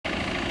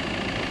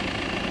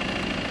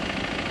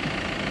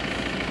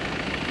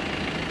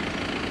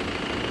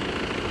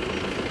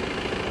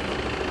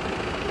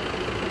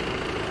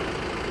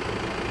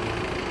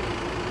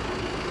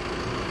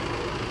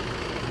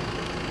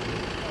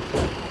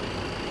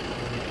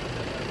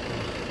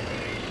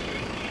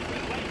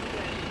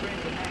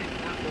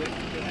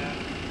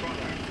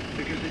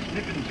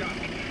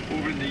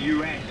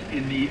US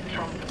in the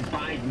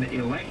Trump-Biden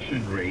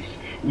election race.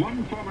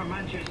 One former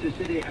Manchester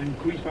City and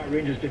Queen's Park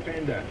Rangers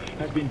defender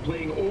has been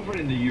playing over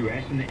in the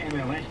US in the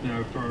MLS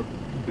now for a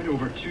bit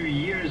over 2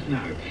 years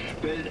now.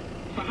 But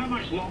for how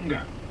much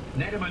longer?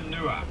 Nedum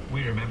Anua,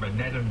 we remember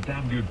Nedum,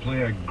 damn good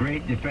player,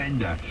 great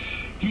defender.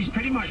 He's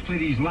pretty much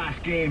played his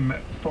last game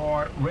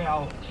for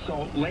Real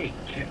Salt Lake,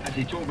 as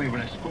he told me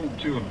when I spoke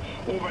to him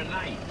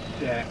overnight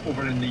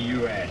over in the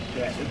US.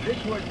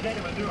 This was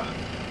Nedum Anua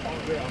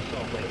on Real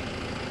Salt Lake.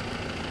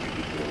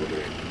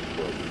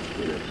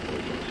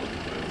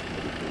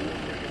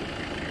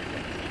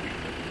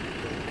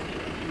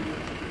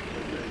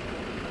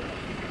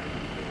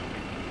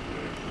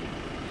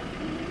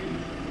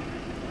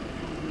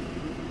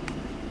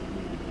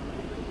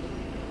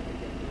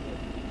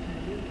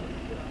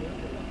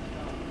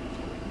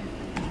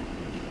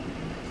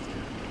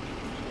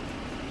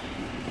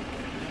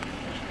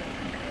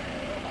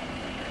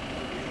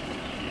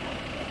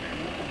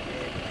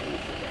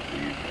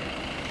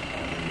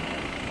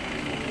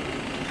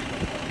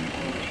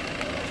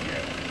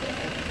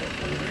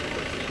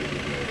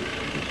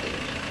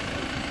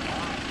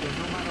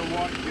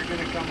 You're going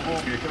to come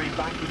home, you're coming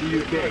back to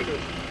the UK.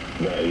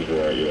 No, he's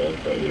right,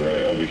 he's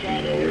right. Obviously,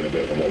 we're in a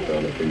bit of a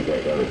lockdown and things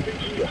like that.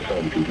 It's just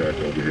home compared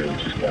to over here,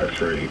 which is quite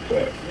free,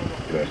 but,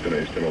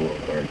 it's been a long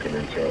time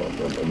coming, so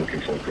I'm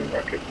looking forward to coming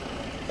back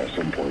at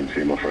some point and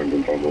see my friends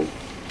and family.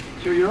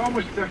 So you're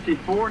almost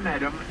 34,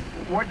 Nedum.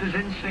 What does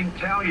instinct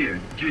tell you?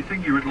 Do you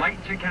think you would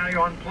like to carry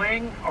on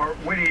playing, or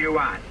where are you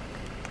at?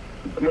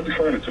 I'm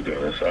undecided, to be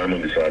honest. I'm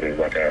undecided.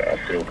 I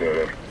feel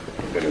good.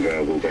 I've been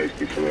available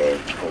basically for a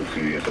whole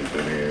 2 years. I've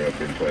been here. I've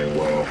been playing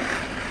well.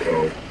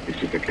 So it's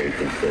just a case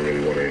of I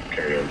really want to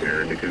carry on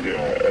here because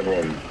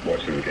everyone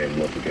watching the game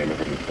loves the game.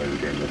 Everyone plays the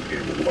game loves the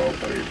game as well.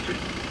 But it's a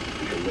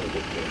little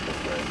bit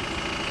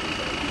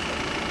different.